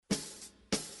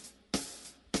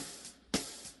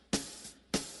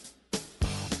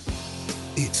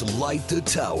It's Light the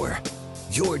Tower,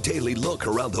 your daily look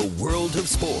around the world of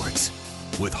sports.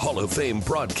 With Hall of Fame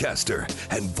broadcaster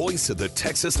and voice of the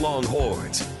Texas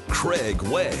Longhorns, Craig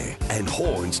Way, and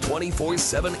Horns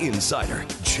 24/7 insider,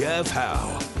 Jeff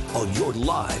Howe, on your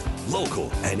live, local,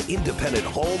 and independent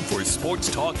home for sports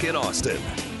talk in Austin,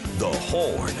 The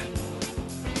Horn.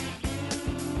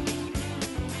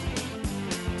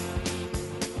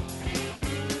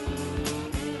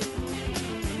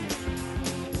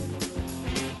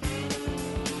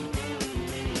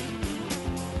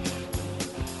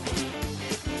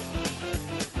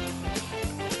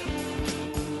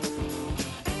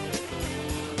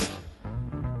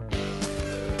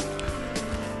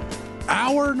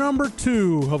 Hour number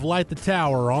 2 of Light the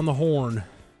Tower on the Horn.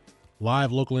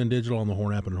 Live, local, and digital on the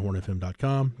Horn app and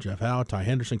hornfm.com. Jeff Howe, Ty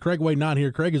Henderson. Craig Way not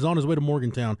here. Craig is on his way to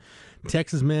Morgantown.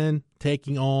 Texas men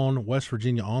taking on West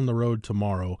Virginia on the road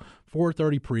tomorrow.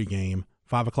 4:30 pregame,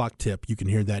 5 o'clock tip. You can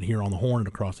hear that here on the Horn and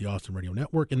across the Austin Radio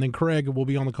Network. And then Craig will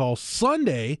be on the call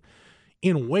Sunday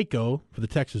in Waco for the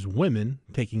Texas women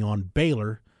taking on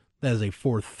Baylor. That is a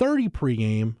 3:30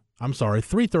 pregame,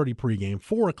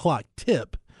 4 o'clock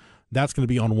tip. That's going to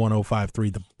be on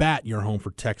 105.3 The Bat, your home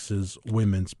for Texas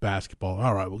women's basketball.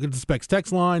 All right, we'll get to the Specs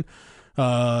text line,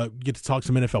 get to talk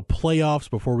some NFL playoffs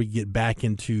before we get back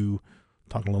into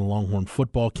talking a little Longhorn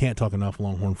football. Can't talk enough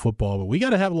Longhorn football, but we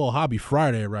got to have a little Hobby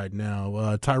Friday right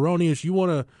now. Tyronius, you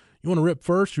want to rip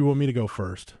first, or you want me to go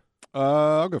first?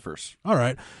 I'll go first. All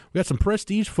right. We got some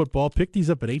prestige football. Picked these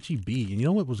up at HEB, and you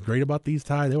know what was great about these,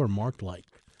 Ty? They were marked like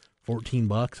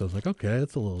 $14. I was like, okay,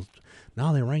 that's a little.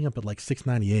 Now they rang up at like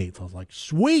 $6.98. So I was like,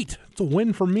 sweet, it's a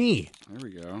win for me. There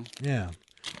we go. Yeah,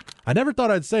 I never thought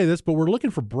I'd say this, but we're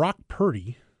looking for Brock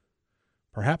Purdy,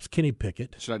 perhaps Kenny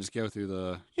Pickett. Should I just go through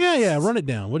the? Yeah, run it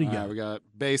down. What do you got? We got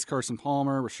base Carson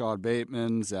Palmer, Rashad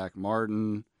Bateman, Zach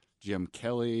Martin, Jim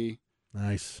Kelly,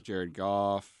 Nice. Jared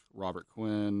Goff, Robert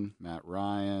Quinn, Matt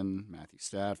Ryan, Matthew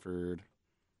Stafford.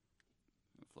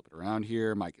 Flip it around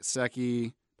here. Mike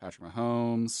Gesicki, Patrick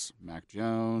Mahomes, Mac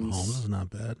Jones. Oh, this is not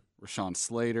bad. Rashawn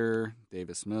Slater,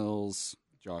 Davis Mills,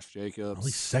 Josh Jacobs. All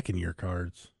these second-year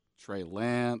cards. Trey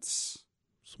Lance.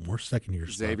 Some more second-year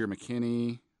Xavier stuff.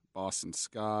 McKinney, Boston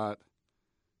Scott,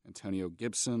 Antonio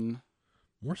Gibson.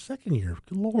 More second-year.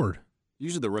 Good Lord.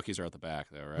 Usually the rookies are at the back,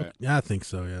 though, right? Yeah, I think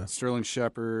so, yeah. Sterling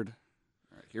Shepard.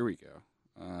 All right, here we go.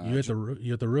 You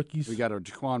at the rookies? We got a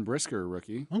Jaquan Brisker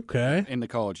rookie. Okay. In the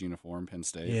college uniform, Penn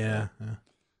State. Yeah.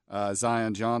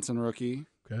 Zion Johnson rookie.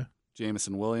 Okay.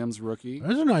 Jamison Williams rookie.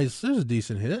 There's a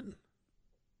decent hit.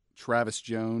 Travis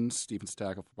Jones, defensive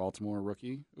tackle for Baltimore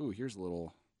rookie. Ooh, here's a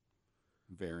little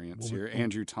variance here.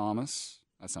 Andrew Thomas.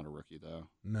 That's not a rookie, though.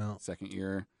 No. Second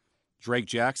year. Drake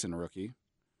Jackson rookie.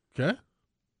 Okay.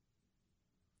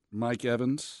 Mike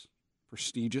Evans,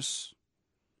 prestigious.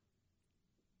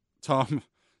 Tom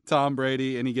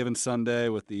Brady, any given Sunday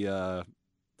with the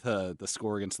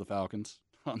score against the Falcons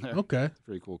on there. Okay.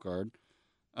 Pretty cool card.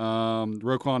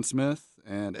 Roquan Smith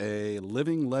and a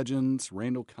Living Legends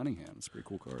Randall Cunningham. It's a pretty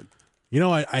cool card. You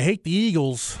know, I hate the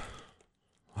Eagles.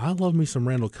 I love me some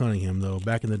Randall Cunningham, though.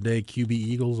 Back in the day, QB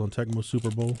Eagles on Tecmo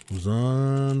Super Bowl was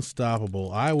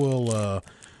unstoppable. I will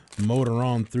motor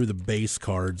on through the base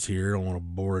cards here. I don't want to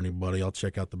bore anybody. I'll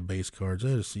check out the base cards.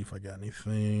 Let's see if I got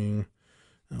anything.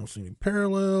 I don't see any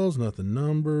parallels, nothing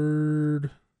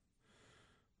numbered.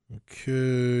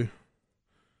 Okay.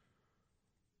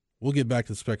 We'll get back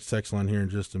to the Specs text line here in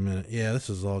just a minute. Yeah, this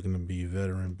is all going to be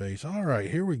veteran base. All right,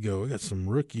 here we go. We got some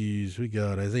rookies. We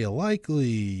got Isaiah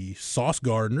Likely, Sauce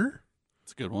Gardner.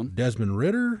 It's a good one. Desmond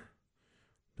Ritter,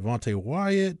 Devontae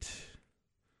Wyatt.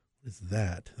 What is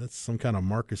that? That's some kind of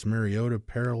Marcus Mariota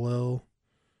parallel.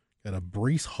 Got a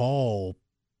Breece Hall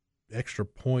extra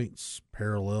points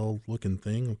parallel looking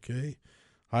thing. Okay.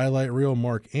 Highlight reel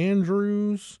Mark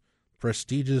Andrews.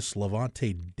 Prestigious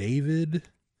Levante David.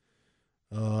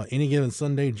 Any given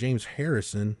Sunday, James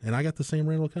Harrison. And I got the same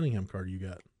Randall Cunningham card you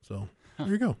got. So there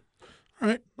you go. All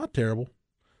right. Not terrible.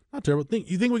 Not terrible.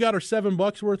 You think we got our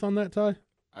 $7 worth on that, Ty?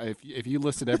 If you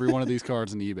listed every one of these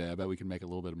cards on eBay, I bet we can make a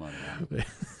little bit of money.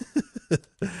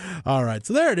 All right,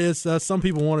 so there it is. Some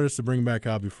people wanted us to bring back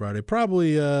Hobby Friday.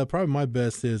 Probably my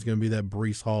best is going to be that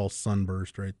Breece Hall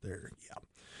sunburst right there. Yeah.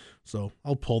 So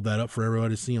I'll pull that up for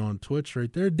everybody to see on Twitch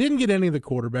right there. Didn't get any of the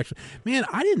quarterbacks. Man,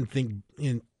 I didn't think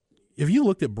if you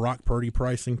looked at Brock Purdy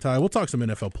pricing, Ty, we'll talk some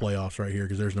NFL playoffs right here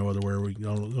because there's no other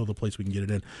place we can get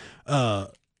it in.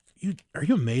 Are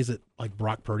you amazed at like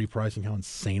Brock Purdy pricing, how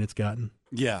insane it's gotten?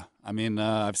 Yeah, I mean,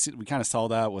 we kind of saw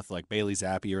that with like Bailey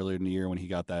Zappi earlier in the year when he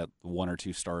got that 1 or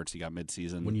 2 starts he got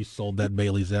midseason. When you sold that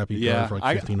Bailey Zappi Yeah, card for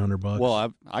like $1,500.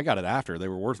 Well, I got it after. They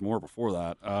were worth more before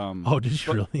that. Oh, did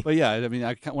you really? But yeah, I mean,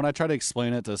 when I try to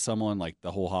explain it to someone, like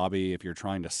the whole hobby, if you're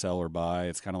trying to sell or buy,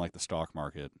 it's kind of like the stock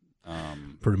market.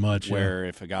 Pretty much. Where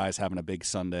if a guy's having a big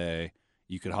Sunday,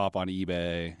 you could hop on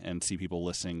eBay and see people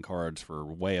listing cards for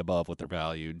way above what they're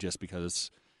valued just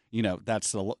because. You know,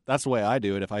 that's the way I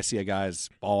do it. If I see a guy's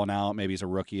balling out, maybe he's a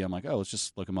rookie, I'm like, oh, let's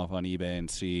just look him up on eBay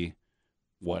and see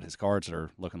what his cards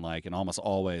are looking like. And almost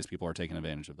always people are taking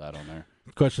advantage of that on there.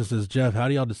 Question says, Jeff, how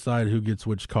do y'all decide who gets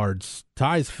which cards?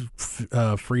 Ty's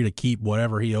free to keep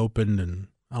whatever he opened. And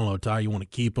I don't know, Ty, you want to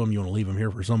keep them? You want to leave them here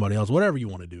for somebody else? Whatever you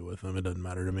want to do with them. It doesn't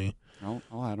matter to me. I'll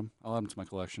add them. I'll add them to my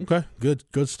collection. Okay,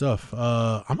 good stuff.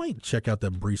 I might check out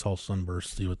that Breece Hall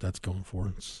Sunburst, see what that's going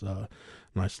for. It's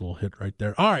nice little hit right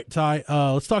there. All right, Ty,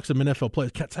 let's talk some NFL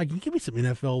players. Ty, can you give me some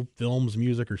NFL films,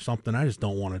 music, or something? I just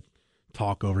don't want to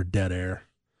talk over dead air.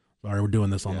 Sorry, we're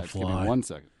doing this on the fly. Give me 1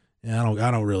 second. Yeah,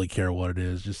 I don't really care what it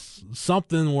is. Just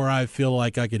something where I feel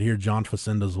like I could hear John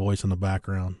Facenda's voice in the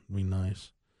background. Would be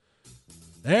nice.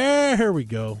 There we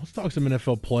go. Let's talk some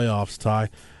NFL playoffs, Ty.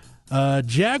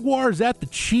 Jaguars at the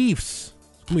Chiefs.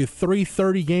 It's going to be a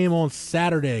 3:30 game on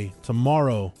Saturday,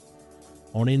 tomorrow,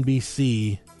 on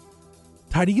NBC.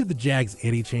 Ty, do you give the Jags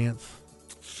any chance?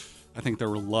 I think their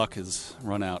luck has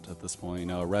run out at this point. You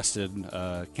know, arrested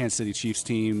Kansas City Chiefs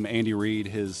team, Andy Reid,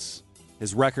 his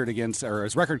record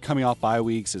his record coming off bye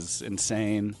weeks is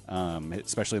insane,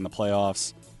 especially in the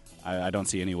playoffs. I don't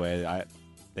see any way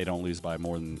they don't lose by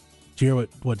more than. Did you hear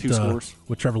what 2 scores?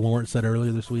 What Trevor Lawrence said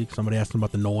earlier this week? Somebody asked him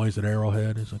about the noise at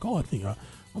Arrowhead. He's like, I don't think it's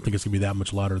going to be that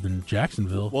much louder than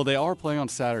Jacksonville. Well, they are playing on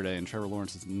Saturday, and Trevor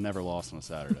Lawrence has never lost on a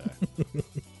Saturday.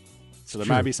 So there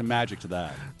might be some magic to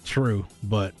that. True,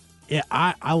 but yeah,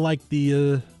 I like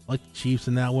the Chiefs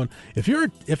in that one. If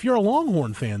you're a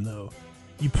Longhorn fan though,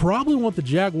 you probably want the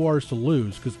Jaguars to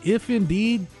lose because if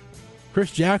indeed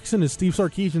Chris Jackson is Steve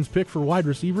Sarkisian's pick for wide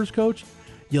receivers coach,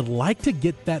 you'd like to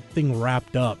get that thing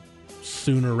wrapped up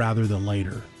sooner rather than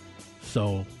later.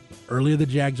 So earlier the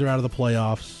Jags are out of the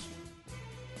playoffs,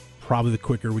 probably the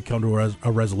quicker we come to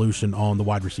a resolution on the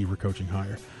wide receiver coaching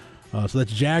hire. So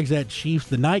that's Jags at Chiefs.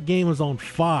 The night game is on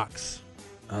Fox.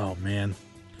 Oh, man.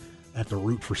 I have to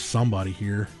root for somebody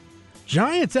here.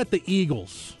 Giants at the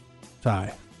Eagles.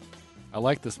 Ty. I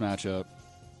like this matchup.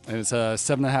 It's a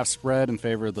 7.5 spread in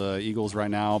favor of the Eagles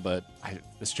right now, but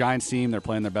this Giants team, they're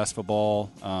playing their best football.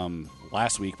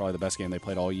 Last week, probably the best game they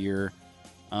played all year.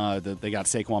 They got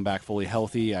Saquon back fully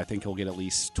healthy. I think he'll get at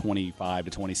least 25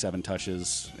 to 27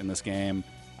 touches in this game.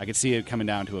 I could see it coming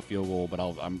down to a field goal, but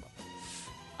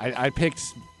I picked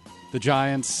the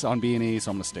Giants on B&E,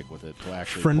 so I'm going to stick with it to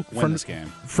actually win this game.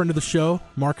 Friend of the show,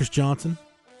 Marcus Johnson,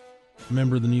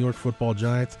 member of the New York Football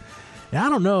Giants. Yeah, I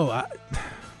don't know.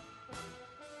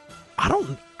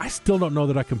 I still don't know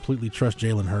that I completely trust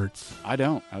Jalen Hurts. I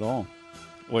don't at all.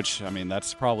 Which, I mean,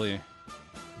 that's probably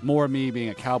more me being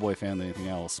a Cowboy fan than anything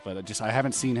else. But I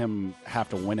haven't seen him have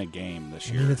to win a game this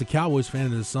year. I mean, as a Cowboys fan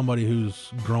and as somebody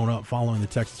who's grown up following the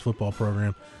Texas football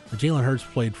program, Jalen Hurts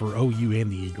played for OU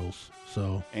and the Eagles.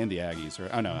 And the Aggies.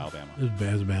 Alabama. It was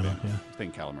Alabama, yeah. I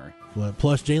think Calamari.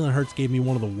 Plus, Jalen Hurts gave me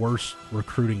one of the worst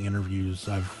recruiting interviews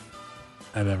I've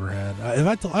ever had.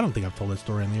 I don't think I've told that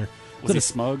story on the air. Was he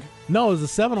smug? No, it was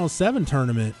a 7-on-7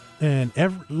 tournament, and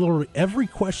every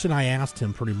question I asked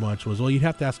him pretty much was, well, you'd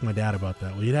have to ask my dad about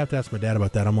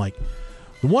that. I'm like,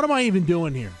 what am I even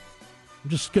doing here? I'm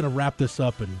just going to wrap this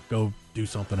up and go do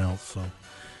something else. So,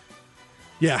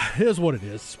 yeah, it is what it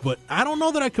is. But I don't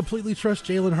know that I completely trust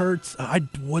Jalen Hurts. I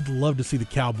would love to see the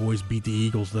Cowboys beat the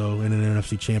Eagles, though, in an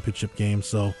NFC Championship game.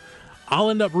 So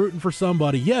I'll end up rooting for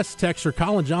somebody. Yes, Texter,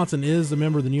 Colin Johnson is a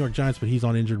member of the New York Giants, but he's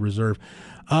on injured reserve.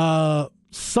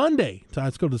 Sunday.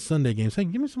 Let's go to the Sunday games. Hey,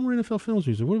 give me some more NFL Films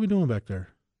music. What are we doing back there?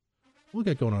 What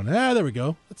we got going on? There we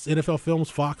go. That's NFL Films,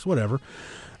 Fox, whatever.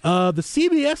 The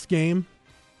CBS game.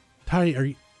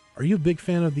 Ty, are you a big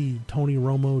fan of the Tony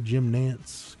Romo, Jim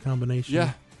Nantz combination?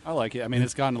 Yeah, I like it. I mean,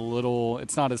 it's gotten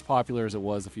it's not as popular as it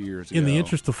was a few years ago. In the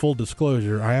interest of full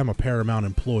disclosure, I am a Paramount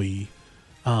employee.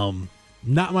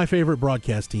 Not my favorite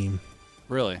broadcast team.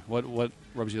 Really? What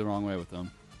rubs you the wrong way with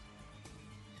them?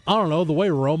 I don't know. The way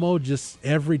Romo just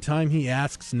every time he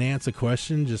asks Nance a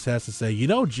question just has to say,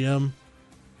 Jim.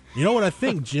 You know what I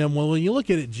think, Jim? Well, when you look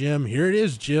at it, Jim, here it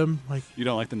is, Jim. Like, you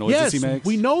don't like the noises he makes?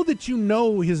 We know that you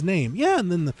know his name. Yeah, and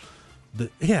then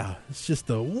it's just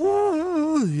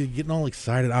you're getting all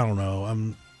excited. I don't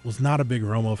know. Was not a big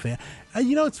Romo fan.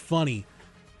 It's funny.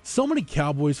 So many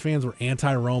Cowboys fans were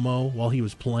anti-Romo while he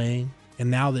was playing, and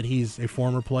now that he's a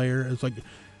former player, it's like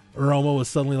Romo was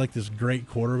suddenly like this great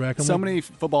quarterback. Many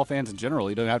football fans in general,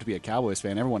 you don't have to be a Cowboys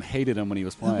fan. Everyone hated him when he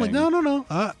was playing. I'm like, no.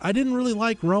 I didn't really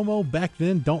like Romo back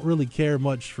then. Don't really care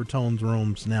much for Tones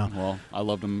Romes now. Well, I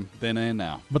loved him then and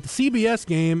now. But the CBS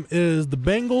game is the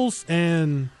Bengals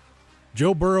and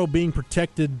Joe Burrow being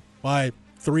protected by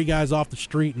 3 guys off the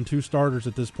street and 2 starters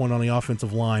at this point on the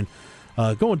offensive line,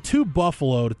 going to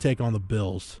Buffalo to take on the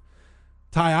Bills.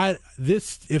 Ty,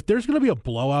 if there's going to be a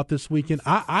blowout this weekend,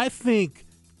 I think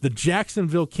the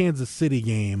Jacksonville-Kansas City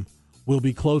game will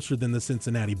be closer than the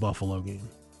Cincinnati-Buffalo game.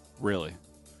 Really?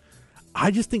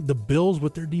 I just think the Bills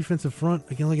with their defensive front,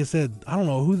 again, like I said, I don't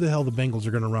know who the hell the Bengals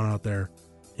are going to run out there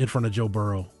in front of Joe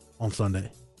Burrow on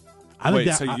Sunday.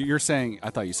 You're saying, I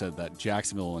thought you said that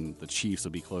Jacksonville and the Chiefs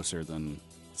will be closer than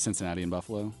Cincinnati and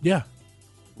Buffalo? Yeah.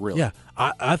 Really? Yeah.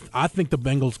 I think the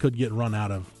Bengals could get run out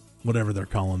of whatever they're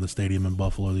calling the stadium in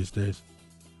Buffalo these days.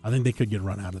 I think they could get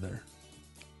run out of there.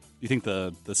 You think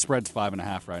the spread's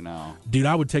 5.5 right now? Dude,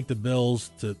 I would take the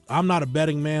Bills to. I'm not a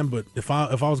betting man, but if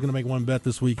I was going to make one bet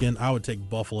this weekend, I would take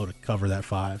Buffalo to cover that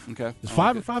 5. Okay, is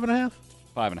 5 or 5.5?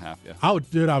 5.5. Yeah, I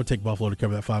would take Buffalo to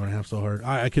cover that 5.5 so hard.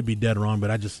 I could be dead wrong, but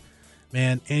I just,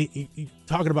 man,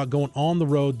 talking about going on the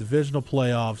road, divisional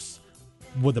playoffs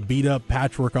with a beat up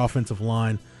patchwork offensive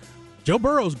line. Joe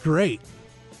Burrow's great,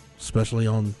 especially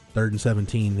on 3rd and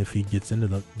 17 if he gets into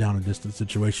the down and distance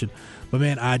situation. But,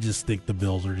 man, I just think the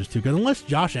Bills are just too good. Unless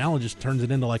Josh Allen just turns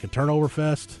it into like a turnover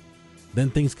fest, then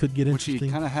things could get interesting. Which he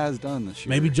kind of has done this year.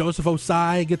 Maybe Joseph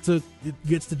Osai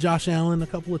gets to Josh Allen a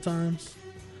couple of times.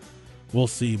 We'll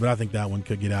see, but I think that one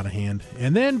could get out of hand.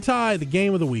 And then, Ty, the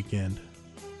game of the weekend.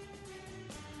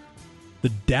 The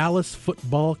Dallas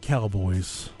Football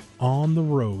Cowboys on the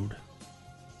road.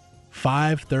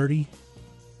 5:30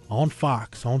 on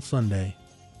Fox on Sunday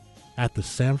at the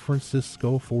San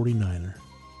Francisco 49er.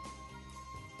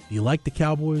 Do you like the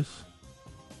Cowboys?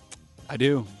 I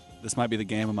do. This might be the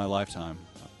game of my lifetime.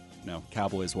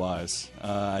 Cowboys-wise.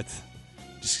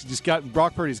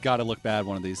 Brock Purdy's got to look bad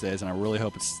one of these days, and I really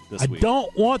hope it's this week. I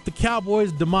don't want the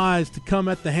Cowboys' demise to come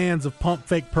at the hands of Pump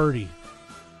Fake Purdy.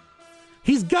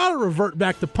 He's got to revert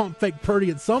back to Pump Fake Purdy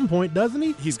at some point, doesn't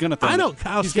he? He's going to throw. I know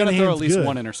Kyle he's going to throw at least good.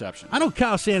 one interception. I know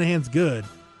Kyle Shanahan's good.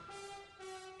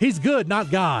 He's good,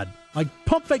 not God. Like,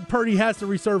 Pump Fake Purdy has to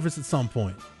resurface at some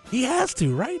point. He has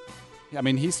to, right? I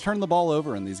mean, he's turned the ball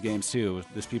over in these games, too.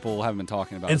 This people haven't been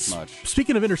talking about as much.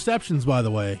 Speaking of interceptions, by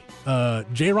the way,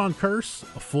 Jaron Kearse,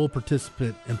 a full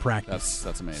participant in practice.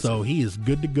 That's amazing. So he is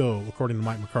good to go, according to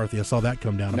Mike McCarthy. I saw that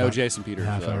come down. No Jason Peters,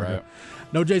 though, right?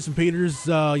 No Jason Peters.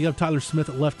 You have Tyler Smith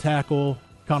at left tackle,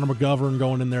 Connor McGovern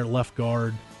going in there at left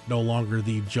guard, no longer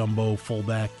the jumbo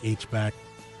fullback, H-back,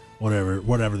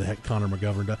 whatever the heck Connor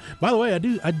McGovern does. By the way,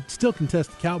 I still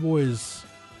contest the Cowboys.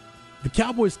 The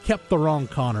Cowboys kept the wrong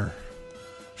Connor.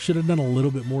 Should have done a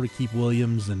little bit more to keep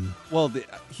Williams and. Well,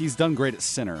 he's done great at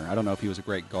center. I don't know if he was a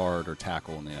great guard or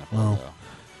tackle in the NFL.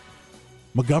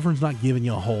 Though. McGovern's not giving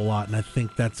you a whole lot, and I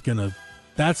think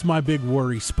that's my big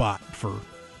worry spot for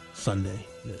Sunday.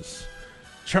 Is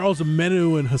Charles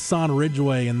Omenihu and Hassan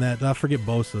Ridgeway, and that I forget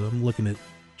Bosa. I'm looking at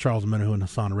Charles Omenihu and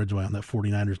Hassan Ridgeway on that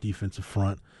 49ers defensive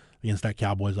front against that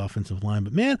Cowboys offensive line.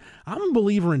 But, man, I'm a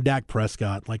believer in Dak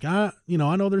Prescott. Like, I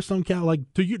know there's some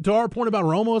to our point about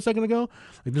Romo a second ago,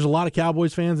 like there's a lot of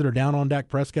Cowboys fans that are down on Dak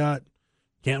Prescott.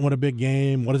 Can't win a big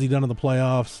game. What has he done in the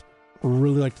playoffs? I would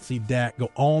really like to see Dak go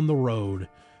on the road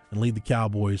and lead the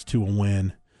Cowboys to a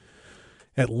win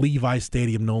at Levi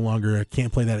Stadium. No longer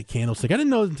can't play that at Candlestick. I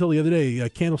didn't know until the other day.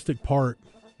 Candlestick Park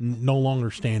no longer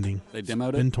standing. They demoed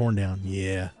it? Been torn down.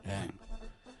 Yeah. Dang.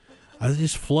 I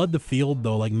just flood the field,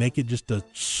 though, like make it just a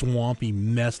swampy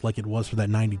mess like it was for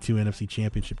that 92 NFC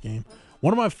Championship game.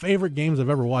 One of my favorite games I've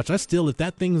ever watched. If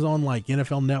that thing's on like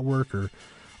NFL Network or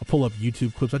I'll pull up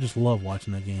YouTube clips, I just love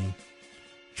watching that game.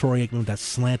 Troy Aikman with that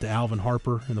slant to Alvin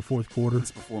Harper in the fourth quarter.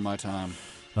 It's before my time.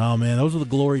 Oh, man, those were the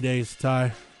glory days,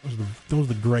 Ty. Those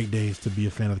were the great days to be a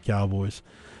fan of the Cowboys.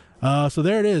 So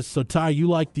there it is. So, Ty, you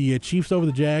like the Chiefs over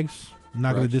the Jags. I'm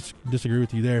not going to disagree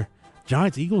with you there.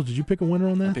 Giants, Eagles, did you pick a winner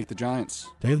on that? I picked the Giants.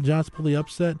 Take the Giants, pull the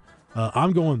upset.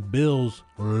 I'm going Bills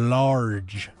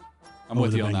large. I'm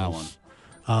with you on that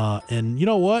one. And you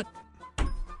know what?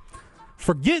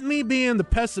 Forget me being the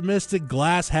pessimistic,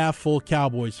 glass half full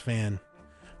Cowboys fan.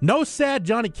 No sad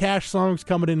Johnny Cash songs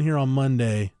coming in here on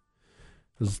Monday.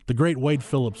 As the great Wade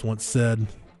Phillips once said,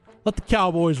 let the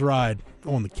Cowboys ride. I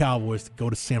want the Cowboys to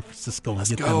go to San Francisco and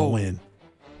get them a win.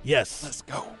 Yes. Let's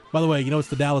go. By the way, it's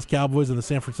the Dallas Cowboys and the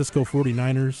San Francisco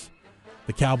 49ers.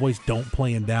 The Cowboys don't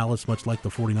play in Dallas, much like the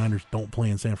 49ers don't play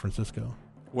in San Francisco.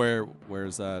 Where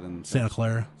is that in Santa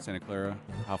Clara. Santa Clara?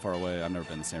 How far away? I've never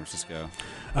been to San Francisco.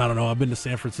 I don't know. I've been to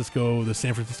San Francisco, the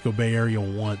San Francisco Bay Area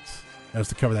once. That was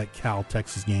to cover that Cal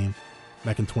Texas game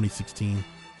back in 2016.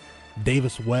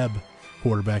 Davis Webb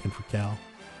quarterbacking for Cal.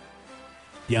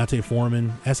 Deontay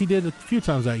Foreman, as he did a few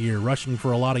times that year, rushing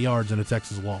for a lot of yards in a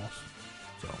Texas loss.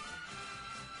 So,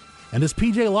 and this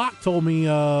PJ Locke told me,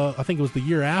 I think it was the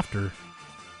year after.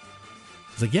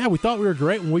 He's like, yeah, we thought we were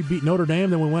great when we beat Notre Dame,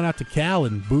 then we went out to Cal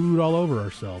and booed all over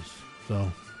ourselves. So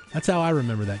that's how I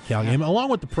remember that Cal game, along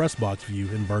with the press box view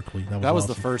in Berkeley. That was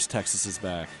awesome. The first Texas is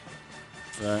back.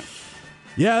 Right.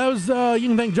 Yeah, that was. You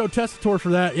can thank Joe Tessitore for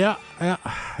that. Yeah.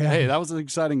 Hey, that was an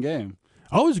exciting game.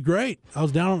 Oh, it was great. I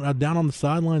was down on the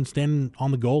sideline, standing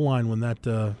on the goal line when that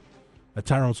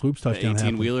Tyrone Swoops touchdown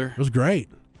happened. 18-wheeler. It was great.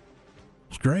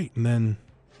 And then,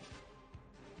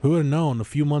 who would have known? A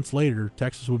few months later,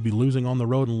 Texas would be losing on the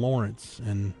road in Lawrence,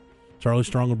 and Charlie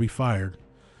Strong would be fired.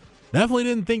 Definitely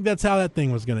didn't think that's how that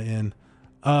thing was going to end.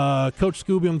 Coach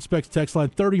Scooby on the Specs text line,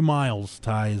 30 miles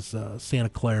ties Santa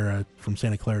Clara from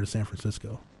Santa Clara to San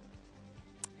Francisco.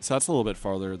 So that's a little bit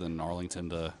farther than Arlington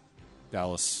to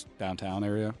Dallas downtown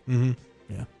area. Mm-hmm.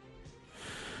 Yeah.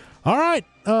 All right.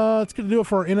 That's going to do it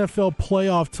for our NFL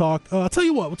playoff talk. I'll tell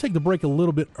you what, we'll take the break a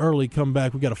little bit early, come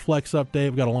back. We've got a flex update.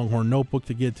 We've got a Longhorn notebook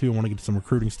to get to. I want to get to some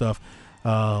recruiting stuff.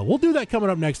 We'll do that coming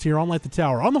up next here on Light the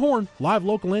Tower, on the Horn, live,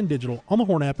 local, and digital, on the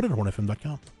Horn app and at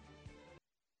hornfm.com.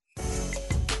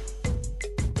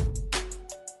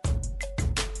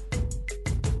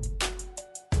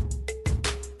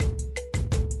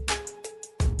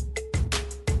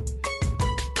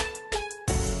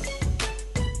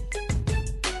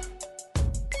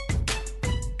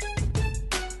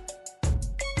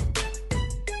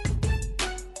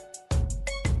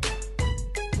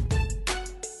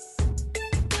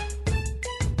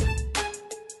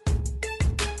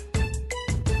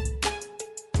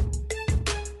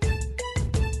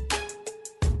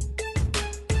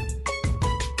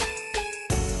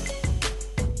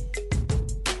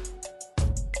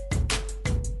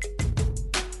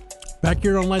 Back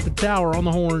here on Light the Tower, on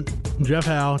the Horn, Jeff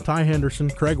Howe, Ty Henderson,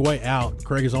 Craig Way out.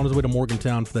 Craig is on his way to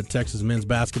Morgantown for that Texas men's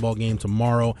basketball game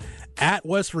tomorrow at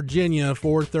West Virginia,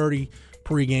 4:30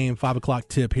 pregame, 5 o'clock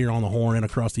tip here on the Horn and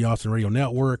across the Austin Radio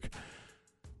Network.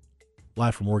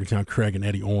 Live from Morgantown, Craig and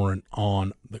Eddie Orrin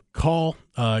on the call.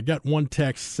 Got one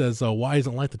text says, why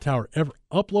isn't Light the Tower ever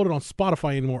uploaded on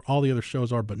Spotify anymore? All the other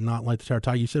shows are, but not Light the Tower.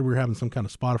 Ty, you said we were having some kind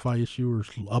of Spotify issue or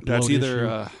upload That's either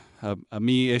issue. A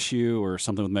me issue or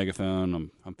something with Megaphone.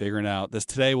 I'm figuring out. This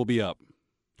today will be up.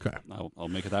 Okay. I'll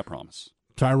make it that promise.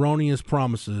 Tyronius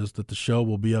promises that the show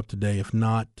will be up today. If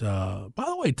not, by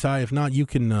the way, Ty, if not, you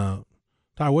can,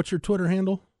 Ty, what's your Twitter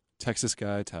handle? Texas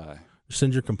Guy Ty.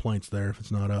 Send your complaints there if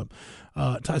it's not up.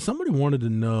 Ty, somebody wanted to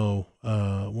know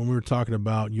when we were talking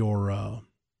about your,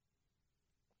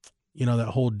 that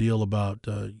whole deal about,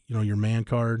 your man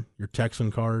card, your Texan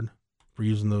card for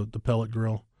using the pellet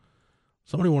grill.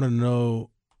 Somebody wanted to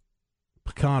know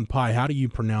pecan pie. How do you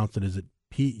pronounce it? Is it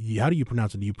how do you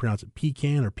pronounce it? Do you pronounce it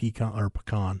pecan or pecan or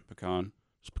pecan? Pecan.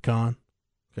 It's pecan.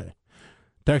 Okay.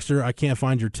 Texter, I can't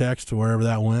find your text to wherever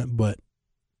that went, but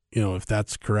if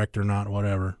that's correct or not,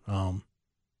 whatever.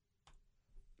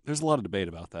 There's a lot of debate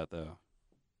about that, though.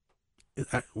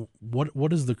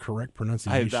 What is the correct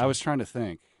pronunciation? I was trying to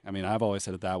think. I mean, I've always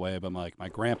said it that way, but my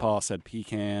grandpa said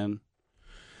pecan.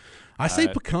 I say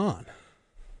pecan.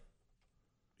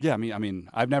 Yeah, I mean,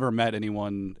 I've never met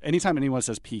anyone. Anytime anyone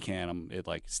says pecan, it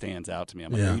like stands out to me.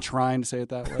 I'm like, Are you trying to say it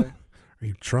that way? Are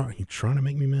you trying to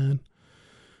make me mad?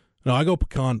 No, I go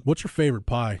pecan. What's your favorite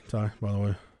pie, Ty? By the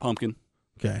way, pumpkin.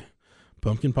 Okay,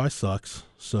 pumpkin pie sucks.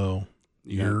 So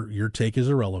your take is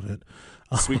irrelevant.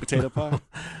 Sweet potato pie.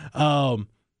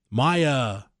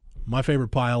 My favorite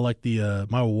pie. I like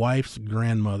my wife's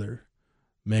grandmother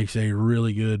makes a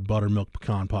really good buttermilk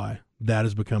pecan pie. That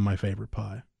has become my favorite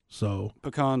pie. So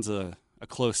pecan's a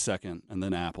close second, and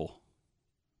then apple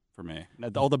for me.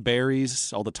 All the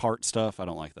berries, all the tart stuff, I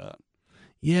don't like that.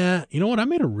 Yeah, you know what? I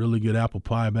made a really good apple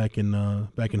pie back in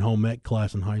home ec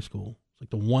class in high school.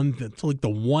 It's like the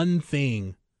one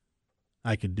thing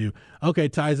I could do. Okay,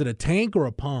 Ty, is it a tank or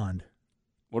a pond?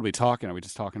 What are we talking? Are we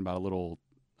just talking about a little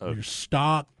your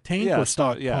stock tank or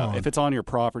stock pond? Yeah, if it's on your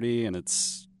property and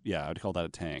I'd call that a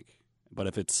tank. But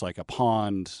if it's like a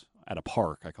pond at a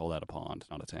park, I call that a pond,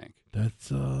 not a tank. That's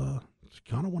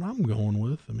kind of what I'm going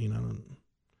with. I mean, I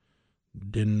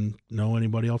didn't know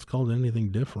anybody else called it anything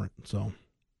different. So,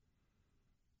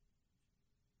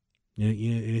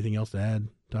 anything else to add,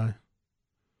 Ty?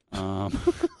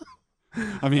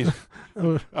 I mean,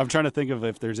 I'm trying to think of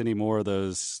if there's any more of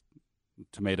those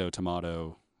tomato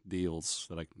deals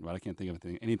that I can't think of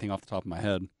anything off the top of my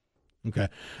head. Okay.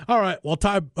 All right. While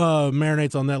Ty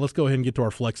marinates on that, let's go ahead and get to our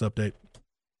flex update.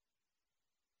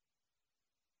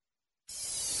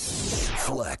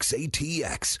 Flex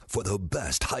ATX for the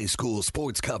best high school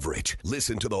sports coverage.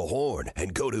 Listen to the Horn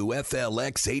and go to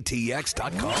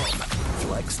FLXATX.com.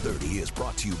 Flex 30 is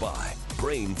brought to you by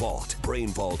Brain Vault. Brain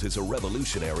Vault is a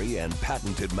revolutionary and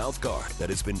patented mouthguard that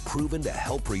has been proven to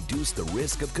help reduce the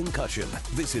risk of concussion.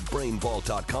 Visit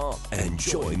BrainVault.com and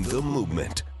join the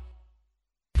movement.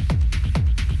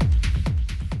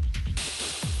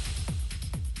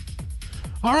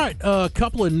 All right, a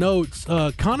couple of notes.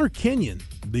 Connor Kenyon,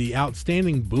 the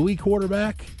outstanding Bowie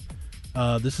quarterback.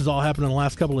 This has all happened in the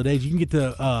last couple of days. You can get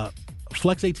to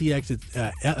Flex ATX. It's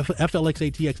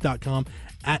FLXATX.com,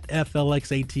 at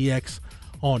FLXATX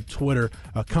on Twitter.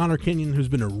 Connor Kenyon, who's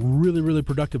been a really, really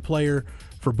productive player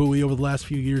for Bowie over the last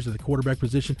few years at the quarterback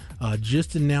position,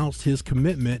 just announced his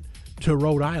commitment to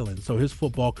Rhode Island. So his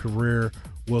football career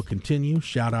will continue.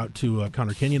 Shout out to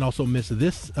Connor Kenyon. Also missed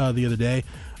this the other day.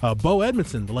 Bo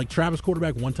Edmondson, the Lake Travis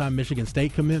quarterback, one-time Michigan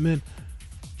State commitment,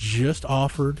 just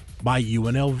offered by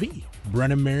UNLV.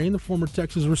 Brennan Marion, the former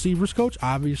Texas receivers coach,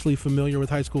 obviously familiar with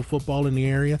high school football in the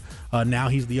area. Now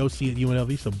he's the OC at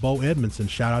UNLV. So Bo Edmondson,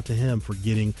 shout out to him for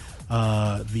getting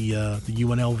the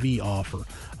UNLV offer.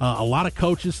 A lot of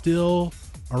coaches still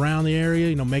around the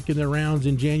area, making their rounds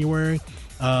in January.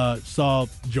 Saw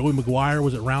Joey McGuire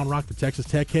was at Round Rock, the Texas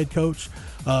Tech head coach.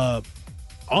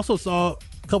 Also saw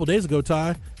a couple days ago,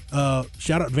 Ty,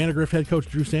 shout out Vandegrift head coach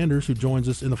Drew Sanders, who joins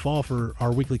us in the fall for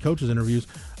our weekly coaches interviews.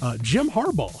 Jim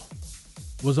Harbaugh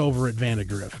was over at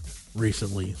Vandegrift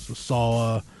recently.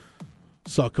 So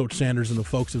saw Coach Sanders and the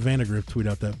folks at Vandegrift tweet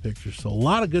out that picture. So a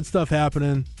lot of good stuff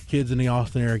happening. Kids in the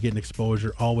Austin area getting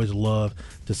exposure. Always love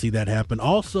to see that happen.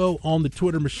 Also on the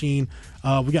Twitter machine,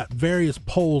 we got various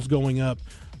polls going up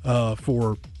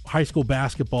for high school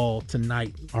basketball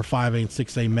tonight, our 5A and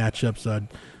 6A matchups.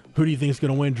 Who do you think is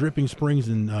going to win? Dripping Springs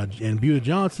and Beulah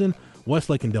Johnson,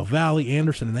 Westlake and Del Valle,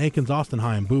 Anderson and Aikens, Austin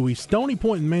High and Bowie, Stony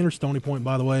Point and Manor. Stony Point,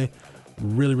 by the way,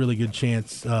 really, really good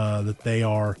chance that they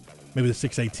are maybe the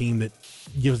 6A team that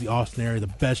gives the Austin area the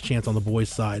best chance on the boys'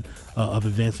 side of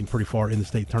advancing pretty far in the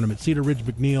state tournament. Cedar Ridge,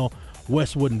 McNeil,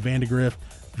 Westwood and Vandegrift,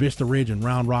 Vista Ridge and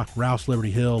Round Rock, Rouse,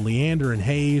 Liberty Hill, Leander and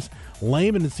Hayes,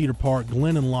 Lehman and Cedar Park,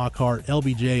 Glenn and Lockhart,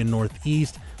 LBJ and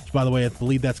Northeast. Which, by the way, I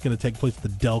believe that's going to take place at the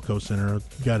Delco Center.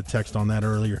 Got a text on that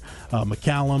earlier.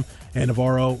 McCallum and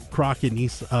Navarro, Crockett and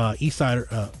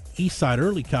Eastside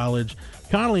Early College,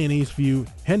 Connolly and Eastview,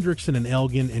 Hendrickson and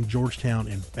Elgin, and Georgetown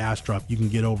and Bastrop. You can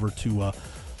get over to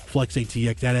Flex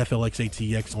ATX at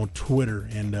FLXATX on Twitter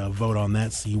and vote on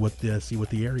that. See what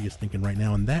the area is thinking right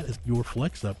now, and that is your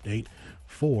Flex update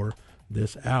for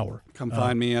this hour. Come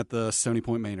find me at the Stony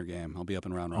Point Manor game. I'll be up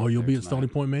in Round Rock. Oh, you'll be at tonight. Stony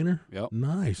Point Manor? Yep.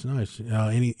 Nice.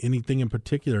 Anything in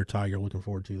particular, Ty, you're looking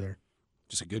forward to there?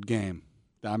 Just a good game.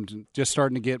 I'm just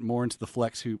starting to get more into the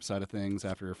flex hoop side of things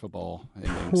after football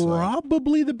ending.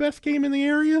 Probably the best game in the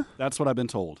area? That's what I've been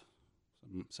told.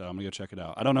 So I'm going to go check it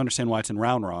out. I don't understand why it's in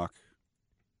Round Rock,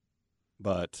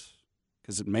 but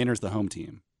because Manor's the home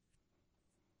team.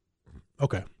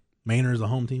 Okay. Manor is the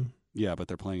home team? Yeah, but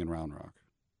they're playing in Round Rock.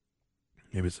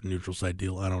 Maybe it's a neutral site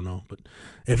deal. I don't know. But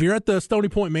if you're at the Stony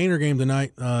Point Manor game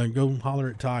tonight, go holler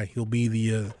at Ty. He'll be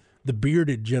the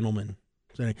bearded gentleman.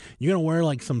 So you're going to wear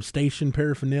like some station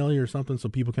paraphernalia or something so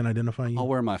people can identify you? I'll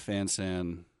wear my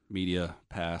FanSan media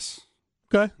pass.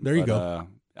 Okay, there you go.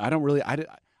 I don't really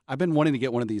I've been wanting to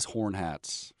get one of these horn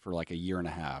hats for like a year and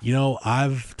a half.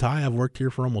 I've worked here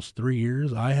for almost 3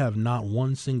 years. I have not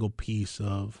one single piece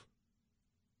of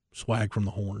swag from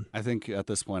the Horn. I think at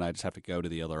this point I just have to go to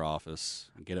the other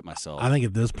office and get it myself. I think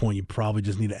at this point you probably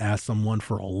just need to ask someone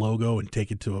for a logo and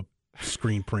take it to a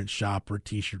screen print shop or a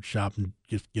T-shirt shop and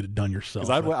just get it done yourself.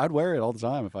 Because I'd wear it all the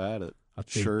time if I had it. I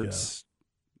think, shirts,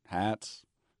 hats.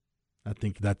 I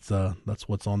think that's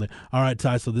what's on there. All right,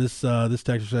 Ty. So this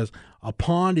texter says a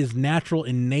pond is natural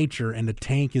in nature and a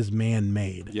tank is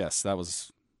man-made. Yes, that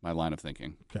was my line of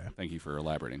thinking. Okay. Thank you for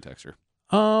elaborating, texter.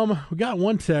 We got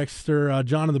one texter,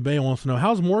 John in the Bay, wants to know,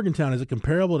 how's Morgantown? Is it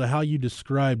comparable to how you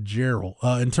described Jarrell?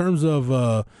 In terms of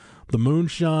the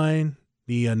moonshine,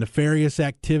 the nefarious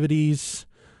activities,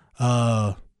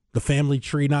 the family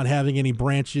tree not having any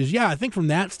branches. Yeah, I think from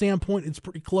that standpoint, it's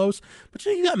pretty close. But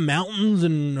you got mountains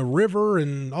and a river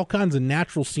and all kinds of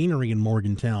natural scenery in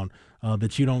Morgantown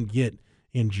that you don't get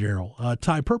in Jarrell.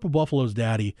 Ty, Purple Buffalo's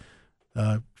daddy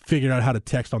figured out how to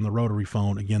text on the rotary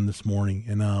phone again this morning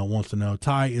and wants to know,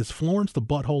 Ty, is Florence the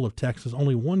butthole of Texas?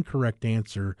 Only one correct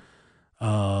answer.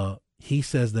 He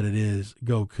says that it is.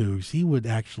 Go Cougs. He would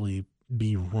actually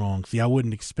be wrong. See, I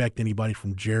wouldn't expect anybody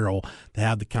from Gerald to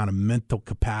have the kind of mental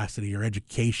capacity or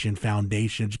educational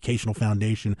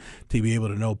foundation to be able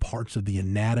to know parts of the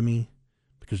anatomy,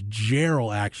 because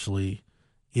Gerald actually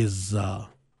is the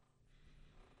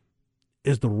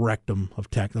rectum of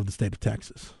the state of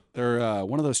Texas. They're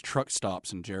one of those truck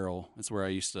stops in Gerald. It's where I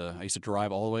used to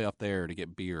drive all the way up there to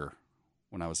get beer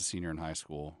when I was a senior in high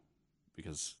school,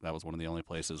 because that was one of the only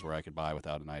places where I could buy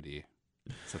without an ID.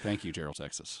 So thank you, Gerald,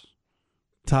 Texas.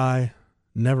 Ty,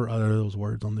 never utter those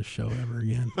words on this show ever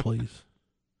again, please.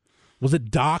 Was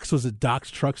it Doc's? Was it Doc's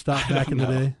truck stop back in the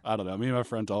day? I don't know. Me and my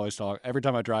friends always talk. Every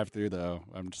time I drive through, though,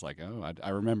 I'm just like, oh, I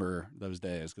remember those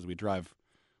days, because we drive,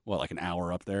 like an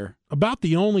hour up there? About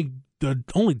the only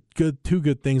two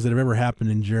good things that have ever happened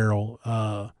in Gerald.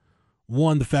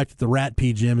 One, the fact that the Rat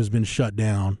P gym has been shut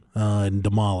down and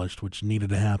demolished, which needed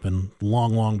to happen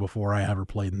long before I ever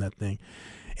played in that thing.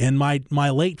 And my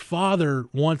late father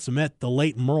once met the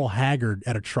late Merle Haggard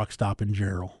at a truck stop in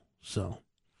Gerald. So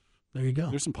there you go.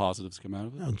 There's some positives come out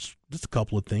of it. Just a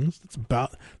couple of things. It's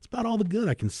about all the good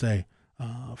I can say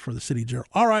for the city of Gerald.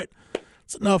 All right.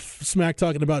 It's enough smack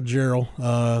talking about Gerald,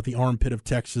 the armpit of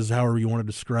Texas, however you want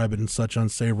to describe it in such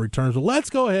unsavory terms. But let's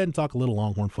go ahead and talk a little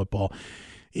Longhorn football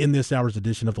in this hour's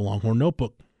edition of the Longhorn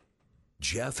Notebook.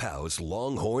 Jeff Howe's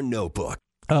Longhorn Notebook.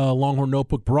 Longhorn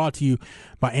Notebook brought to you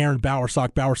by Erin Bowersock,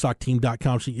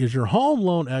 bowersockteam.com. She is your home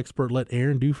loan expert. Let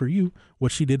Erin do for you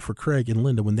what she did for Craig and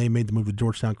Linda when they made the move to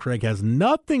Georgetown. Craig has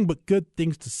nothing but good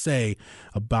things to say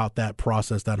about that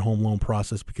process, that home loan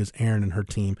process, because Erin and her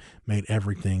team made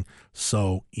everything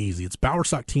so easy. It's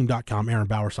bowersockteam.com. Erin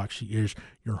Bowersock, she is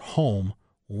your home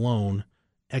loan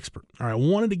expert. All right, I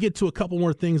wanted to get to a couple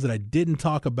more things that I didn't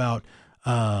talk about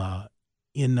early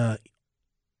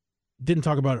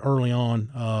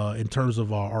on in terms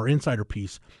of our insider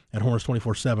piece at Horns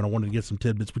 24/7. I wanted to get some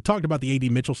tidbits. We talked about the A.D.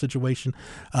 Mitchell situation,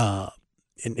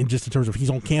 and just in terms of he's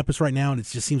on campus right now, and it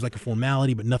just seems like a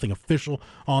formality, but nothing official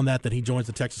on that he joins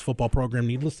the Texas football program.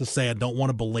 Needless to say, I don't want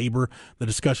to belabor the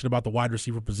discussion about the wide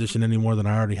receiver position any more than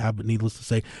I already have, but needless to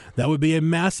say, that would be a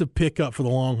massive pickup for the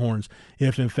Longhorns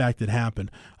if, in fact, it happened.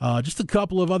 Just a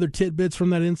couple of other tidbits from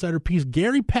that insider piece.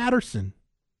 Gary Patterson,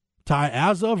 Ty,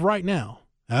 as of right now,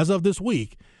 as of this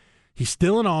week, he's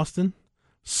still in Austin,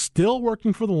 still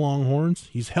working for the Longhorns.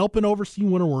 He's helping oversee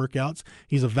winter workouts.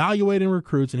 He's evaluating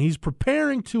recruits, and he's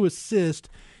preparing to assist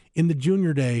in the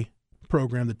Junior Day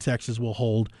program that Texas will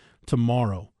hold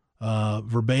tomorrow.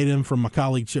 Verbatim from my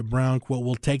colleague Chip Brown, quote,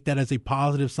 "We'll take that as a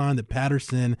positive sign that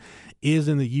Patterson is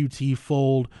in the UT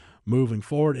fold moving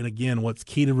forward." And again, what's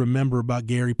key to remember about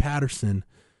Gary Patterson,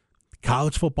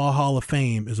 College Football Hall of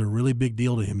Fame is a really big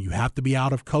deal to him. You have to be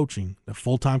out of coaching, the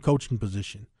full-time coaching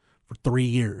position, for 3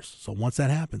 years. So once that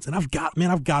happens, and I've got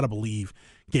to believe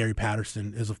Gary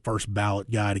Patterson is a first ballot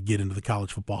guy to get into the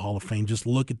College Football Hall of Fame. Just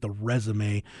look at the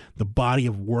resume, the body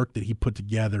of work that he put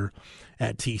together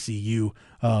at TCU.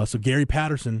 So Gary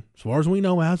Patterson, as far as we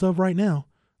know, as of right now,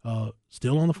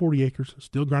 still on the 40 acres,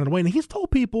 still grinding away. And he's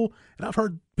told people, and I've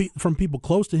heard from people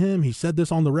close to him, he said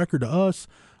this on the record to us,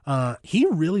 he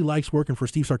really likes working for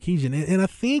Steve Sarkisian. And I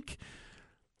think,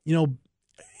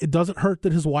 it doesn't hurt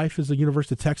that his wife is a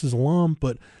University of Texas alum,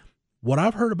 but what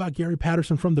I've heard about Gary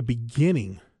Patterson from the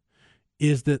beginning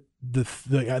is that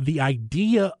the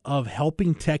idea of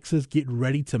helping Texas get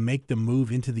ready to make the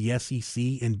move into the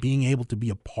SEC and being able to be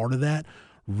a part of that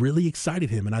really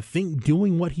excited him. And I think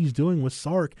doing what he's doing with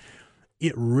Sark,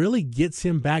 it really gets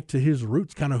him back to his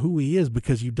roots, kind of who he is,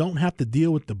 because you don't have to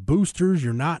deal with the boosters.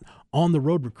 You're not on the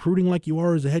road recruiting like you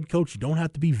are as a head coach. You don't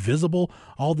have to be visible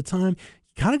all the time.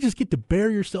 You kind of just get to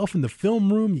bury yourself in the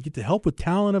film room. You get to help with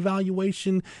talent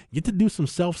evaluation. You get to do some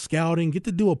self-scouting, get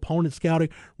to do opponent scouting,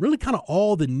 really kind of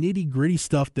all the nitty-gritty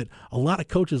stuff that a lot of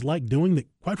coaches like doing that,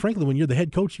 quite frankly, when you're the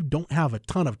head coach, you don't have a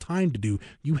ton of time to do.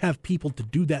 You have people to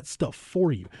do that stuff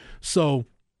for you. So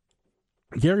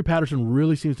Gary Patterson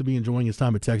really seems to be enjoying his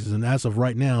time at Texas, and as of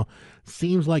right now,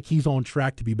 seems like he's on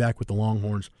track to be back with the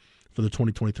Longhorns for the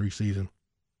 2023 season.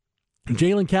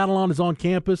 Jalen Catalon is on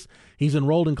campus. He's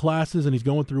enrolled in classes, and he's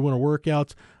going through winter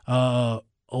workouts.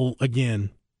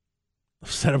 Again,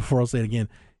 I've said it before, I'll say it again.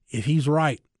 If he's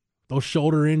right, those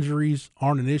shoulder injuries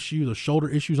aren't an issue. Those shoulder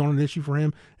issues aren't an issue for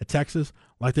him at Texas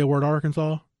like they were at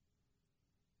Arkansas.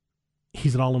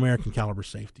 He's an All-American caliber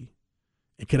safety.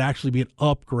 It could actually be an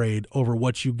upgrade over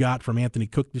what you got from Anthony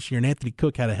Cook this year, and Anthony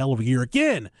Cook had a hell of a year.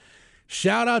 Again,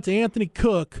 shout out to Anthony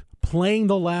Cook playing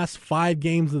the last 5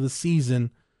 games of the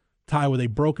season, Ty, with a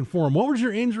broken forearm. What was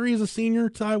your injury as a senior,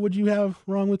 Ty? What'd you have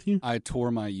wrong with you? I tore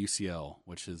my UCL,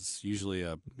 which is usually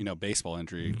a baseball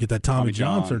injury. You get that Tommy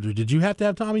John surgery. Did you have to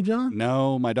have Tommy John?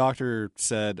 No, my doctor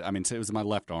said, it was my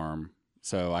left arm,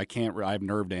 So I can't. I have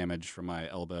nerve damage from my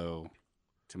elbow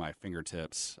to my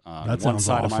fingertips. That one sounds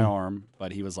side of my awesome. arm.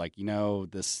 But he was like,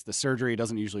 the surgery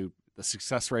doesn't usually. The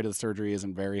success rate of the surgery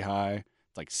isn't very high.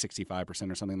 It's like 65%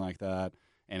 or something like that.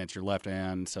 And it's your left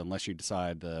hand. So unless you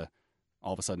decide to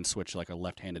all of a sudden switch to like a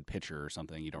left-handed pitcher or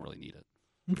something, you don't really need it.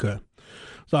 Okay.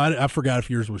 So I forgot if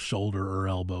yours was shoulder or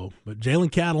elbow. But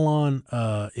Jalen Catalon,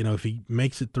 if he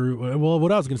makes it through, well,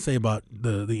 what I was going to say about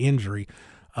the injury,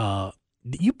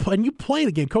 you played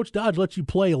a game. Coach Dodge lets you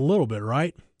play a little bit,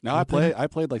 right? No, I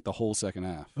played like the whole second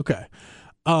half. Okay.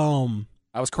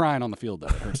 I was crying on the field, though.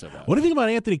 It hurt so bad. What do you think about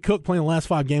Anthony Cook playing the last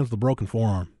 5 games with a broken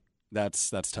forearm? That's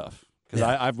tough. Because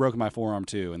Yeah. I've broken my forearm,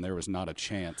 too, and there was not a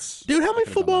chance. Dude, how many I could've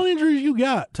done football that. injuries you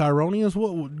got, Tyronius?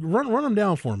 Run them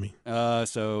down for me.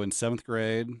 So in 7th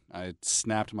grade, I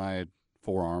snapped my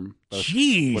forearm.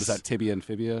 Jeez. What is that, tibia and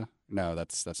fibia? No,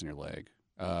 that's in your leg.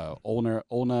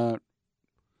 Ulna.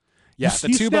 Yeah, you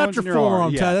the 2 snapped bones your in your arm.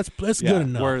 forearm, Yeah. Ty. That's good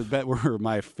enough. Where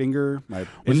my finger, my Was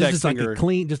this index just like finger,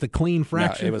 a clean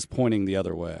fracture? No, it was pointing the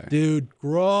other way. Dude,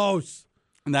 gross.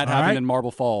 And that All happened right. in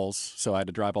Marble Falls, so I had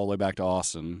to drive all the way back to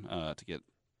Austin to get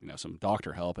some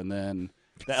doctor help. And then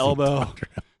the elbow,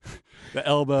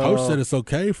 Coach said it's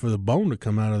okay for the bone to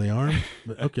come out of the arm.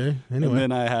 But okay, and anyway.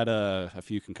 then I had a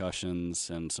few concussions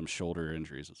and some shoulder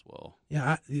injuries as well.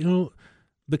 Yeah,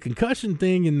 the concussion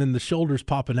thing and then the shoulders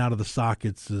popping out of the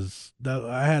sockets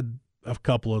I had a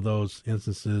couple of those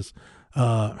instances.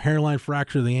 Hairline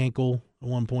fracture of the ankle at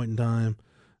one point in time.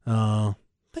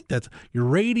 I think that's your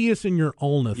radius and your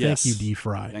ulna. Yes. Thank you, D.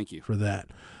 Fry. Thank you. for that.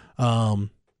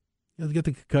 Get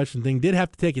the concussion thing. Did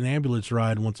have to take an ambulance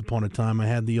ride once upon a time. I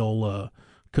had the old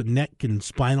neck and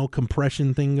spinal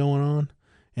compression thing going on,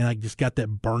 and I just got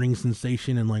that burning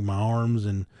sensation in like my arms,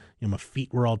 and my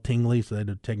feet were all tingly, so they had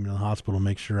to take me to the hospital to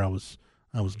make sure I was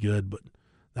good. But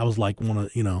that was like one of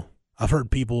I've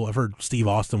heard Steve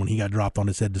Austin when he got dropped on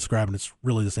his head describing it's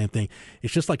really the same thing.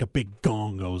 It's just like a big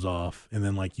gong goes off, and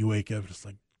then like you wake up just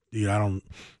like, dude,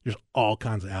 there's all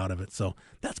kinds of out of it. So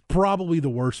that's probably the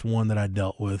worst one that I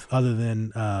dealt with, other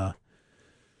than a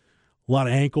lot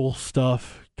of ankle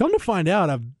stuff. Come to find out,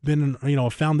 I've been, I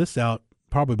found this out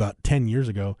probably about 10 years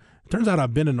ago. It turns out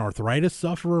I've been an arthritis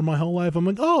sufferer my whole life. I'm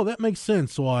like, oh, that makes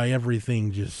sense why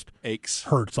everything just Aches.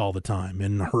 hurts all the time,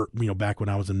 and hurt, back when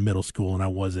I was in middle school and I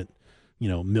wasn't,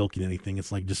 milking anything.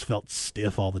 It's like just felt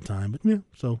stiff all the time. But yeah,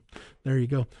 so there you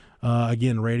go.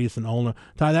 Again, radius and ulna.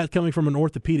 Ty, that coming from an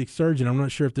orthopedic surgeon. I'm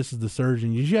not sure if this is the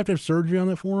surgeon. Did you have to have surgery on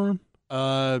that forearm?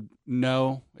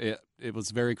 No, it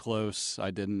was very close. I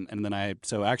didn't, and then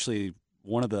actually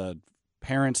one of the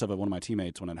parents of one of my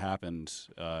teammates when it happened,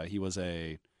 he was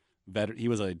a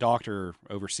doctor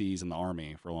overseas in the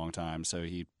Army for a long time. So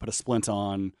he put a splint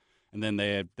on, and then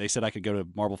they said I could go to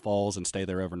Marble Falls and stay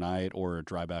there overnight, or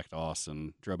drive back to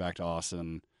Austin. Drove back to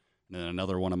Austin, and then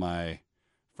another one of my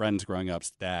friends growing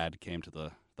up's dad came to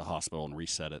the hospital and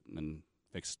reset it and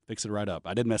fixed it right up.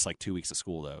 I did miss like 2 weeks of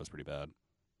school though. It was pretty bad.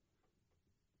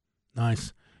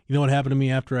 Nice. You know what happened to me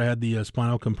after I had the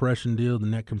spinal compression deal, the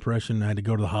neck compression? I had to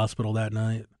go to the hospital that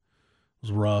night. It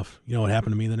was rough. You know what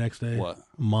happened to me the next day? What?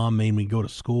 Mom made me go to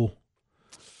school.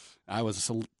 I was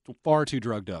far too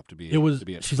drugged up to be. to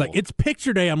be at She's school. like, it's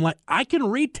picture day. I'm like, I can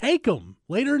retake them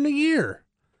later in the year.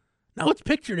 No, it's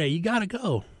picture day. You got to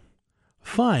go.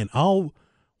 Fine. I'll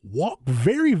walk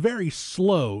very, very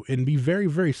slow and be very,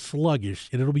 very sluggish,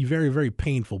 and it'll be very, very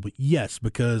painful. But yes,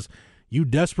 because you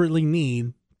desperately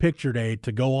need picture day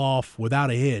to go off without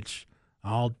a hitch,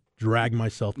 I'll drag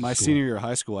myself to My school. senior year of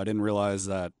high school, I didn't realize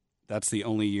that that's the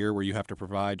only year where you have to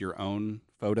provide your own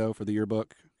photo for the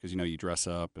yearbook, because you dress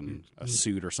up in a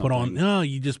suit or something. Put on, no,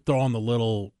 you just throw on the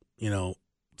little,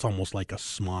 it's almost like a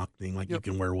smock thing, like you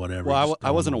can wear whatever. Well, I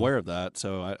wasn't aware of that,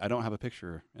 so I don't have a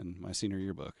picture in my senior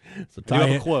yearbook. So I do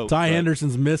have a quote, Ty but-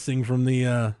 Henderson's missing from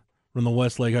the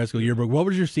Westlake High School yearbook. What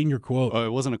was your senior quote? Oh,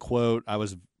 it wasn't a quote. I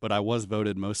was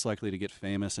voted most likely to get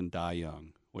famous and die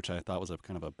young, which I thought was a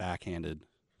kind of a backhanded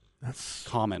That's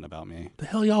comment about me. the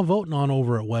hell y'all voting on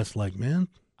over at Westlake, man.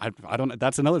 I don't.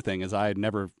 That's another thing, is I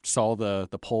never saw the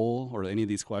poll or any of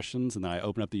these questions, and then I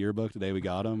opened up the yearbook the day we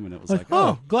got them, and it was like,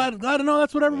 oh, glad to know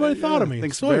that's what everybody thought of me.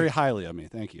 Thinks Sweet. very highly of me.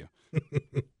 Thank you.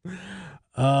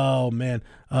 Oh man,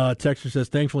 Texter says,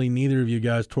 thankfully neither of you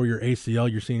guys tore your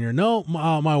ACL your senior year. No,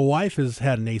 my wife has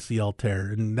had an ACL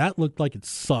tear, and that looked like it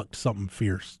sucked something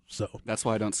fierce. So That's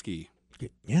why I don't ski.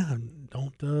 yeah,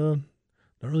 don't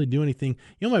really do anything.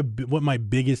 You know what my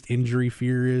biggest injury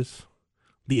fear is?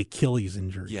 The Achilles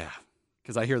injury. Yeah,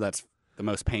 because I hear that's the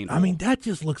most painful. I mean, that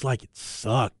just looks like it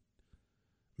sucked.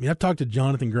 I mean, I've talked to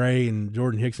Jonathan Gray and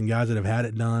Jordan Hicks and guys that have had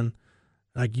it done.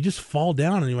 Like, you just fall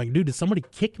down and you're like, dude, did somebody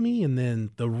kick me? And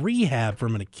then the rehab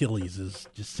from an Achilles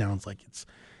just sounds like it's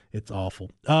awful.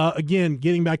 Again,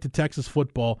 getting back to Texas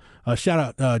football,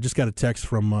 shout out, just got a text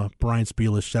from Brian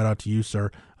Spielis. Shout out to you, sir.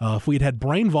 If we had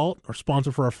Brain Vault, our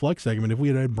sponsor for our Flex segment, if we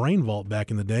had Brain Vault back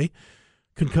in the day,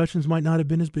 concussions might not have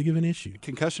been as big of an issue.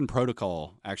 Concussion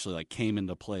protocol actually came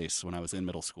into place when I was in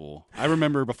middle school. I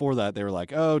remember before that they were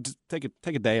like, "Oh, just take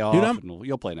a day off, and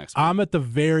you'll play next week." I'm at the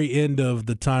very end of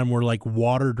the time where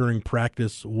water during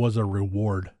practice was a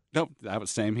reward. Nope, that was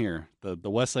same here. The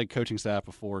Westlake coaching staff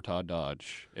before Todd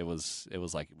Dodge, it was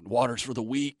like water's for the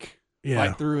weak. Yeah.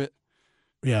 Fight through it.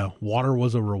 Yeah, water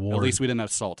was a reward. At least we didn't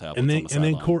have salt tablets. And then on the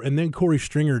sideline. and then Corey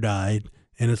Stringer died.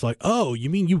 And it's like, oh, you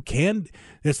mean you can?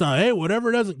 It's not, hey,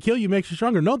 whatever doesn't kill you makes you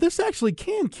stronger. No, this actually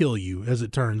can kill you, as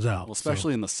it turns out. Well,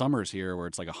 especially in the summers here where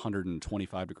it's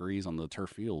 125 degrees on the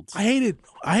turf fields. I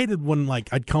hated when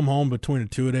I'd come home between a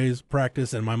 2-a-days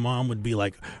practice and my mom would be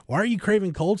like, why are you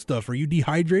craving cold stuff? Are you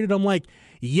dehydrated? I'm like,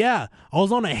 yeah, I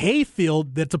was on a hay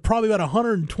field that's probably about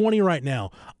 120 right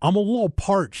now. I'm a little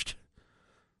parched.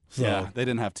 So, yeah, they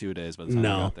didn't have 2 days by the time we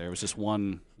got there. It was just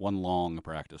one long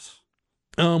practice.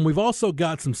 We've also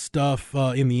got some stuff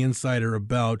in the Insider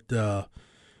about the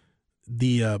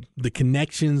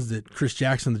connections that Chris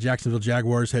Jackson, the Jacksonville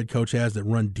Jaguars head coach, has that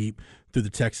run deep through the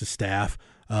Texas staff.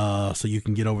 So you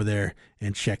can get over there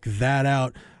and check that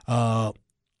out.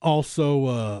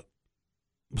 Also,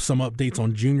 some updates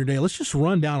on Junior Day. Let's just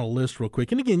run down a list real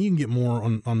quick. And again, you can get more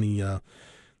on the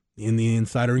in the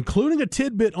Insider, including a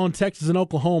tidbit on Texas and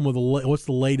Oklahoma. What's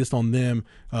the latest on them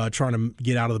trying to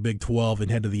get out of the Big 12 and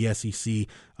head to the SEC? We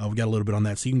got a little bit on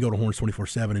that. So you can go to Horns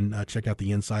 24/7 and check out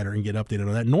the Insider and get updated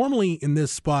on that. Normally in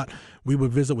this spot, we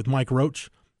would visit with Mike Roach,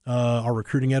 our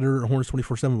recruiting editor at Horns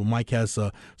 24/7, but Mike has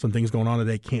some things going on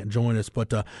today, can't join us.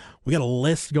 But we got a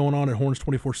list going on at Horns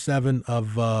 24/7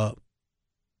 of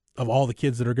all the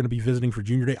kids that are going to be visiting for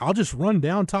Junior Day. I'll just run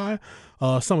down, Ty,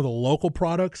 some of the local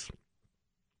products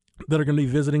that are going to be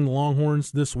visiting the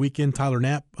Longhorns this weekend. Tyler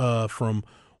Knapp from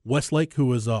Westlake, who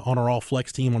was on our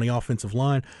all-flex team on the offensive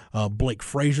line. Blake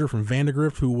Frazier from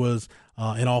Vandegrift, who was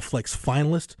an all-flex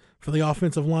finalist for the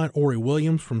offensive line. Ori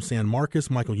Williams from San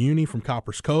Marcos. Michael Uni from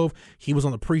Coppers Cove. He was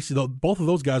on the preseason. Both of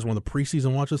those guys were on the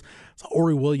preseason watches. So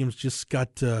Ori Williams just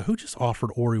got who just offered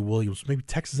Ori Williams? Maybe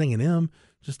Texas A&M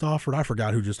just offered. I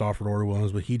forgot who just offered Ori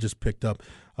Williams, but he just picked up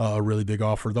a really big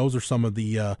offer. Those are some of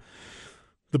the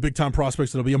big-time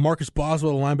prospects that'll be. Marcus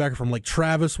Boswell, a linebacker from Lake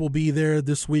Travis, will be there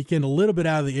this weekend. A little bit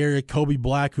out of the area, Kobe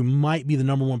Black, who might be the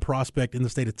number one prospect in the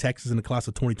state of Texas in the class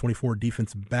of 2024,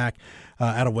 defensive back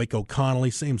out of Waco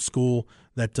Connolly, same school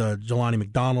that Jelani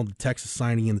McDonald, the Texas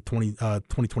signing in the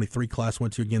 2023 class,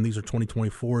 went to. Again, these are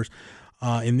 2024s.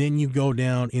 And then you go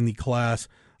down in the class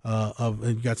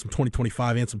you got some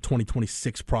 2025 and some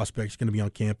 2026 prospects going to be on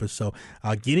campus. So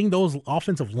getting those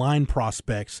offensive line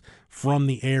prospects from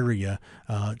the area,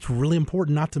 it's really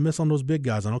important not to miss on those big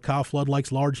guys. I know Kyle Flood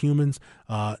likes large humans.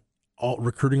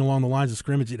 Recruiting along the lines of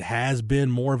scrimmage, it has been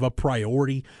more of a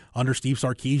priority under Steve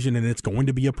Sarkisian, and it's going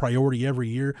to be a priority every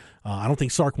year. I don't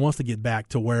think Sark wants to get back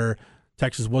to where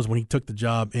Texas was when he took the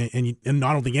job, and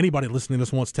I don't think anybody listening to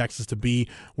this wants Texas to be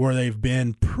where they've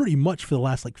been pretty much for the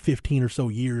last 15 or so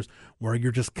years, where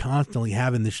you're just constantly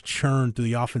having this churn through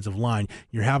the offensive line.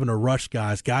 You're having to rush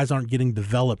guys. Guys aren't getting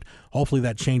developed. Hopefully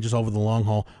that changes over the long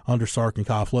haul under Sark and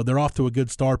Kyle Flood. They're off to a good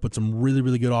start, but some really,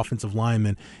 really good offensive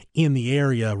linemen in the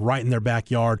area right in their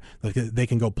backyard that they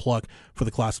can go pluck for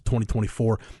the class of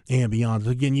 2024 and beyond. So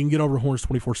again, you can get over to Horns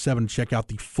 24/7 and check out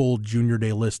the full Junior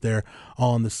Day list there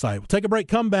on the site. We'll take a break,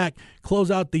 come back, close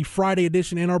out the Friday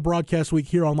edition and our broadcast week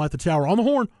here on Light the Tower on the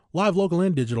Horn, live, local,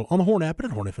 and digital, on the Horn app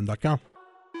and at hornfm.com.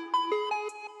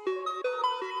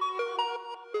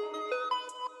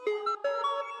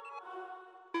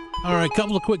 All right,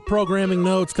 couple of quick programming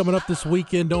notes coming up this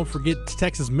weekend. Don't forget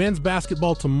Texas men's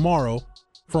basketball tomorrow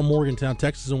from Morgantown,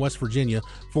 Texas and West Virginia.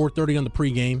 4:30 on the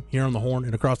pregame here on the Horn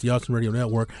and across the Austin Radio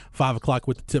Network. 5 o'clock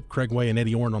with the tip, Craig Way and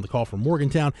Eddie Orton on the call from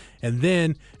Morgantown. And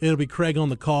then it'll be Craig on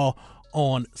the call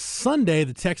on Sunday.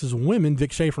 The Texas women,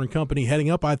 Vic Schaefer and company,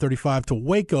 heading up I-35 to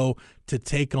Waco to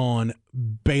take on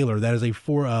Baylor. That is a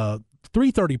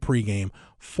 3:30 pregame,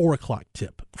 4 o'clock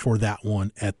tip for that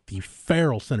one at the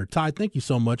Farrell Center. Ty, thank you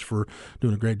so much for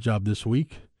doing a great job this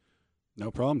week. No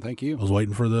problem. Thank you. I was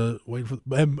waiting for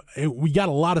we got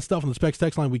a lot of stuff on the Specs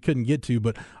text line we couldn't get to,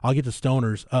 but I'll get to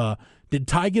Stoners. Did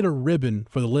Ty get a ribbon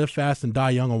for the Live Fast and Die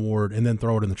Young award and then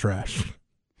throw it in the trash?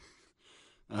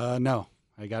 No,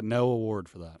 I got no award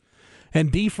for that.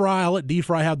 And D-Fry, I'll let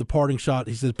D-Fry have the parting shot.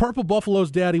 He says, Purple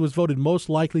Buffalo's daddy was voted most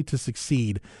likely to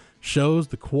succeed. Shows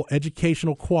the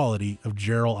educational quality of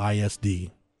Jarrell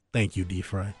ISD. Thank you,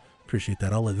 D-Fry. Appreciate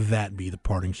that. I'll let that be the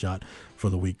parting shot for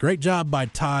the week. Great job by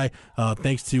Ty.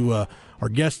 Thanks to our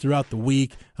guests throughout the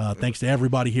week. Thanks to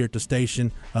everybody here at the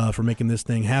station for making this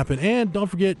thing happen. And don't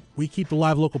forget, we keep the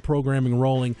live local programming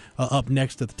rolling up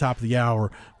next at the top of the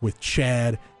hour with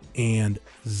Chad and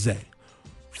Zay.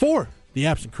 For the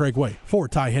absent Craig Way, for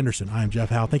Ty Henderson, I am Jeff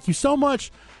Howe. Thank you so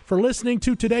much for listening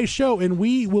to today's show, and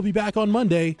we will be back on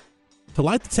Monday to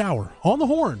light the tower on the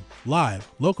Horn, live,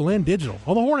 local, and digital,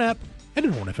 on the Horn app and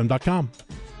at hornfm.com.